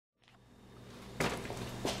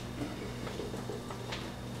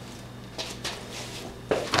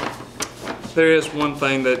There is one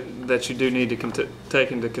thing that you do need to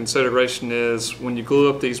take into consideration is when you glue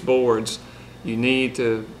up these boards, you need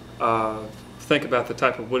to think about the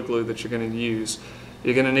type of wood glue that you're going to use.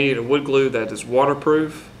 You're going to need a wood glue that is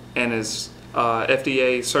waterproof and is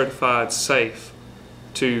FDA certified safe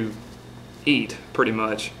to eat, pretty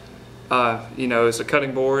much. You know, it's a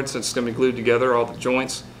cutting board, since it's going to be glued together, all the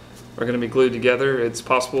joints are going to be glued together. It's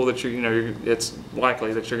possible that it's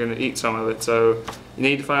likely that you're going to eat some of it. So you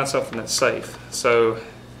need to find something that's safe. So,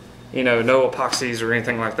 you know, no epoxies or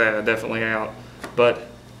anything like that, definitely out. But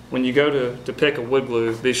when you go to pick a wood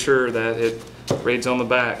glue, be sure that it reads on the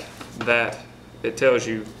back that it tells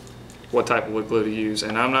you what type of wood glue to use.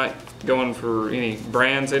 And I'm not going for any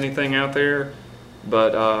brands, anything out there,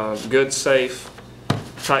 but good, safe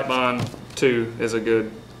Titebond 2 is a good.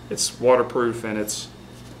 It's waterproof and it's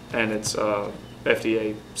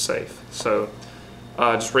FDA safe. So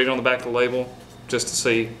just read on the back of the label just to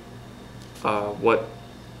see what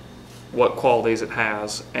qualities it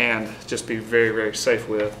has, and just be very, very safe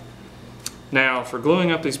with. Now, for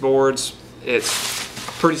gluing up these boards,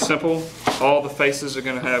 it's pretty simple. All the faces are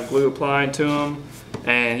going to have glue applied to them,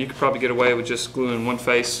 and you could probably get away with just gluing one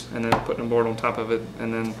face and then putting a board on top of it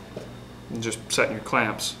and then just setting your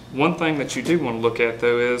clamps. One thing that you do want to look at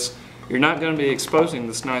though is you're not going to be exposing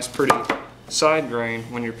this nice pretty side grain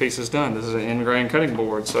when your piece is done. This is an end grain cutting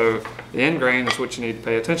board, so the end grain is what you need to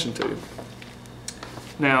pay attention to.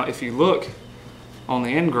 Now if you look on the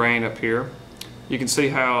end grain up here, you can see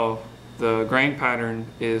how the grain pattern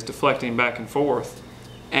is deflecting back and forth,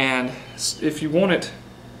 and if you want it,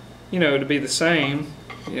 you know, to be the same,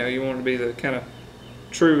 you know, you want it to be the kind of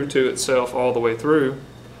true to itself all the way through,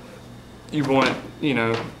 you want it, you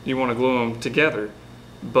know, you want to glue them together.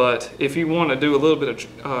 But if you want to do a little bit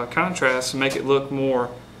of contrast and make it look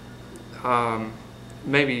more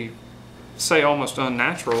maybe say almost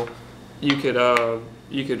unnatural, you could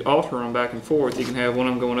alter them back and forth. You can have one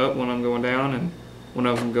of them going up, one of them going down, and one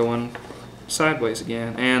of them going sideways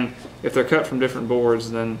again. And if they're cut from different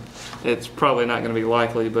boards, then it's probably not going to be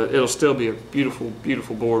likely, but it'll still be a beautiful,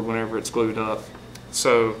 beautiful board whenever it's glued up.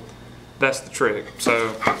 So that's the trick.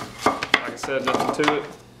 So like I said, nothing to it.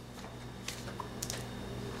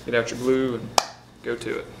 Get out your glue and go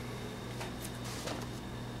to it.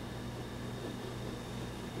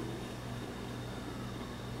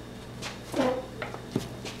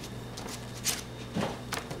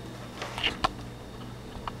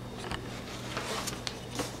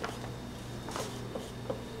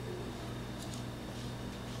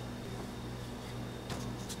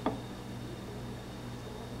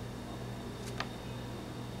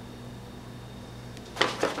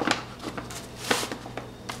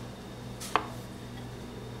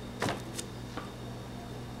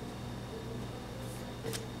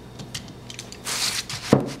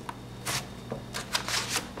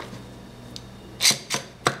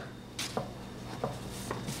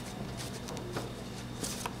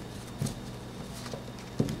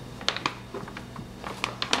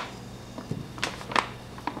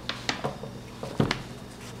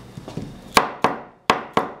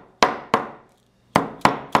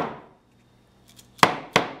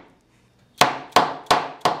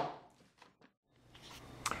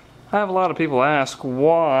 I have a lot of people ask,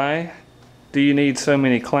 why do you need so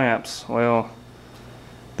many clamps? Well,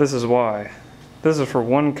 this is why. This is for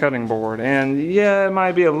one cutting board, and yeah, it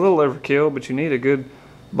might be a little overkill, but you need a good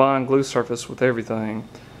bond glue surface with everything.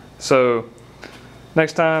 So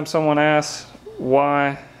next time someone asks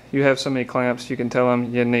why you have so many clamps, you can tell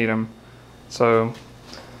them you need them. So,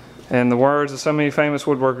 in the words of so many famous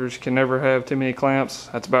woodworkers, you can never have too many clamps.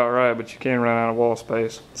 That's about right, but you can run out of wall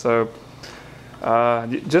space. So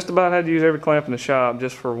just about had to use every clamp in the shop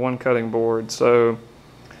just for one cutting board. So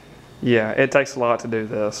yeah, it takes a lot to do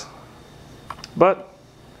this, but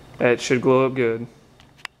it should glue up good.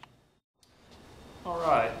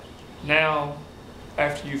 Alright, now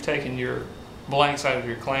after you've taken your blanks out of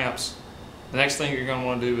your clamps, the next thing you're going to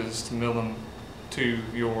want to do is to mill them to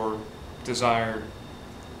your desired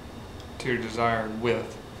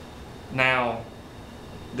width. Now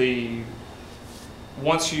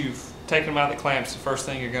once you've taking them out of the clamps, the first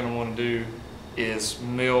thing you're going to want to do is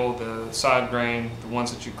mill the side grain, the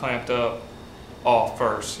ones that you clamped up, off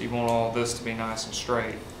first. You want all this to be nice and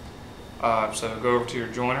straight. So go over to your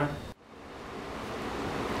joiner.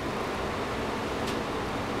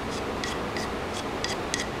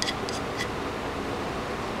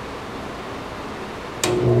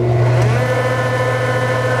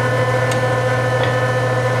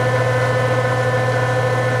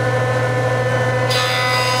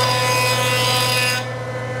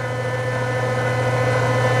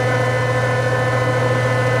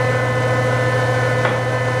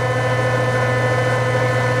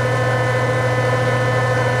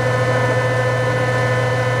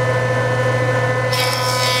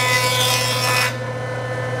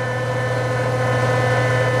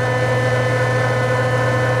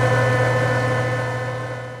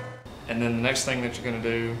 next thing that you're going to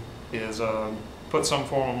do is put some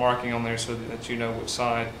form of marking on there so that you know which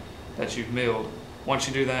side that you've milled. Once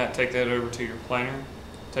you do that, take that over to your planer,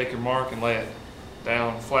 take your mark and lay it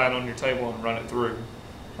down flat on your table and run it through.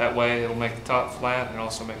 That way it'll make the top flat and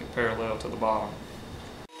also make it parallel to the bottom.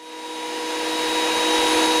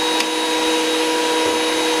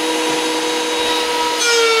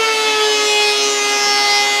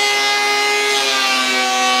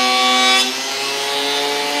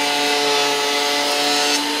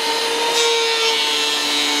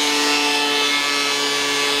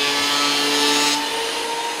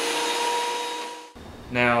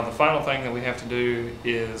 Now the final thing that we have to do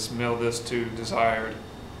is mill this to desired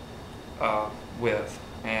width,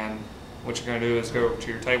 and what you're going to do is go over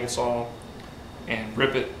to your table saw and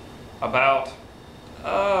rip it about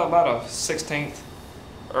a 1/16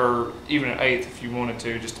 or even an 1/8 if you wanted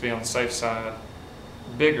to, just to be on the safe side,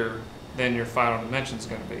 bigger than your final dimension is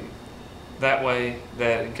going to be. That way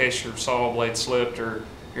that in case your saw blade slipped or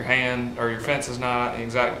your hand or your fence is not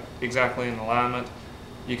exactly in alignment,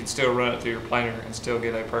 you can still run it through your planer and still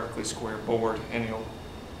get a perfectly square board, and you'll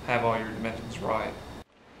have all your dimensions right.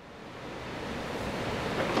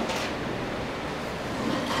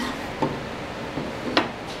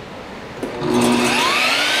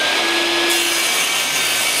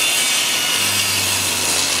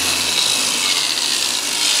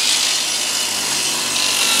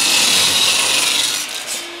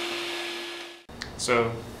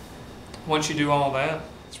 So once you do all that,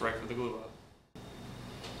 it's ready for the glue up.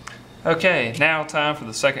 Okay, now time for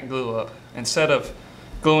the second glue up. Instead of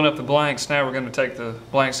gluing up the blanks, now we're going to take the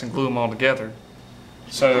blanks and glue them all together.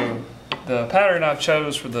 So the pattern I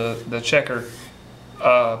chose for the checker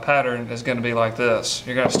pattern is going to be like this.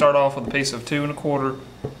 You're going to start off with a piece of 2 1/4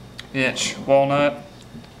 inch walnut,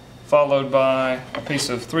 followed by a piece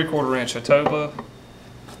of 3/4 inch Hatoba,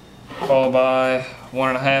 followed by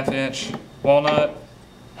 1 1/2 inch walnut,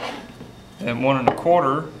 and 1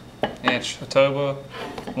 1/4 inch Hatoba,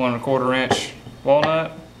 1 1/4 inch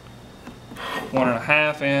walnut, 1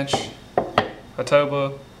 1/2 inch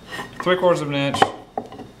Hatoba, 3/4 inch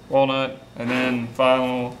walnut, and then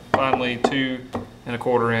finally 2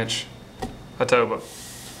 1/4 inch Hatoba.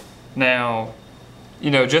 Now, you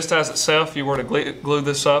know, just as itself, if you were to glue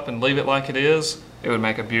this up and leave it like it is, it would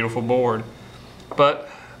make a beautiful board. But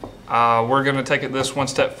we're going to take it this one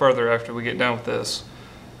step further after we get done with this.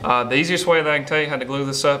 The easiest way that I can tell you how to glue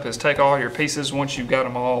this up is take all your pieces once you've got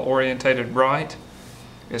them all orientated right.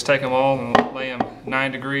 Is take them all and lay them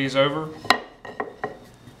 9 degrees over,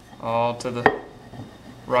 all to the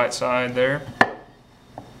right side there.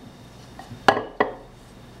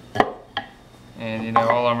 And you know,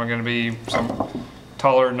 all of them are going to be some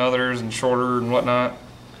taller than others and shorter and whatnot.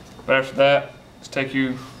 But after that, just take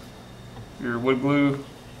your wood glue,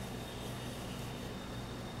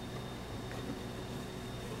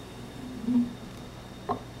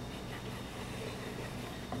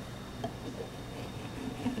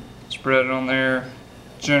 spread it on there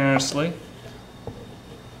generously,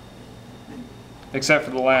 except for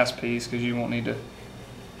the last piece, because you won't need to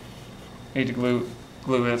glue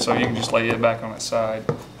it, so you can just lay it back on its side.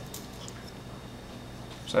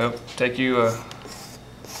 So take you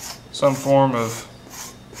some form of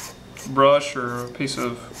brush or a piece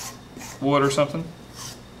of wood or something,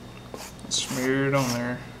 and smear it on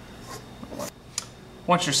there.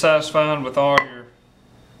 Once you're satisfied with all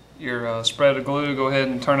your spread of glue, go ahead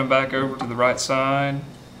and turn them back over to the right side.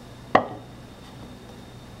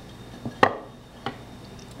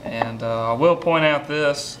 And I will point out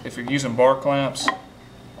this, if you're using bar clamps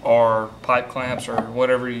or pipe clamps or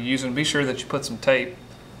whatever you're using, be sure that you put some tape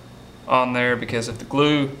on there, because if the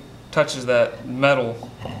glue touches that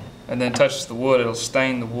metal and then touches the wood, it'll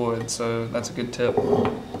stain the wood, so that's a good tip.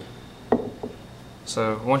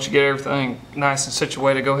 So once you get everything nice and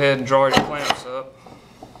situated, go ahead and draw your clamps up.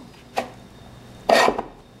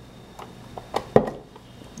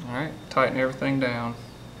 Alright, tighten everything down.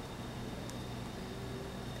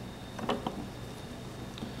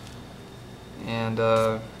 And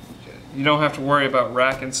you don't have to worry about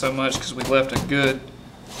racking so much, because we left a good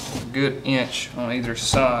inch on either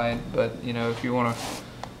side. But you know, if you want to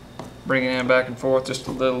bring it in back and forth just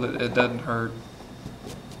a little, it doesn't hurt.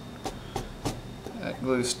 That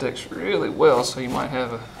glue sticks really well, so you might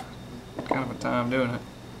have kind of a time doing it.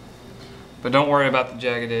 But don't worry about the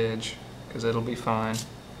jagged edge, because it'll be fine.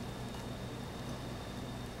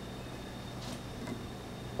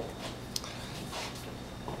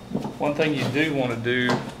 One thing you do want to do,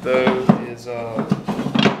 though, is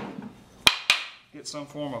get some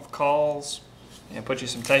form of cawls and put you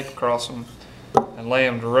some tape across them and lay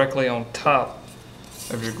them directly on top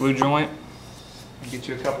of your glue joint. get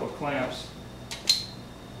you a couple of clamps.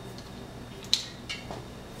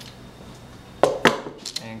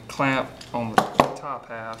 And clamp on the top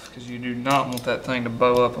half, because you do not want that thing to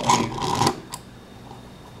bow up on you.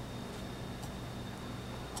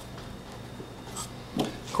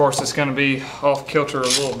 Of course, it's going to be off kilter a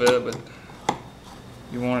little bit, but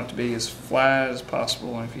you want it to be as flat as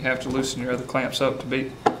possible. And if you have to loosen your other clamps up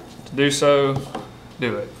to do so,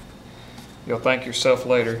 do it. You'll thank yourself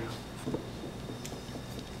later.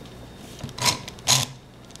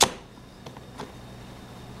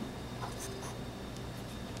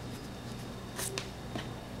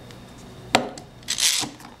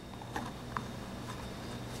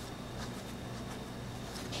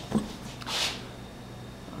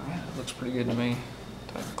 Alright, that looks pretty good to me.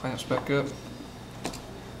 Tighten the clamps back up.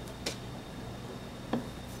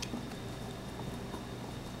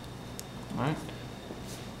 Alright.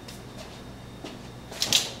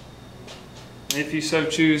 If you so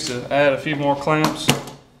choose to add a few more clamps,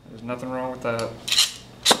 there's nothing wrong with that.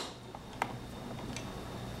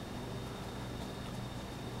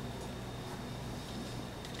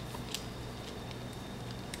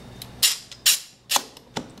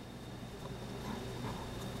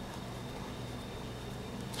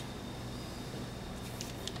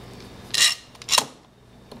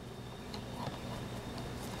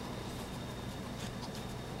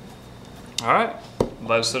 All right,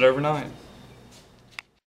 let it sit overnight.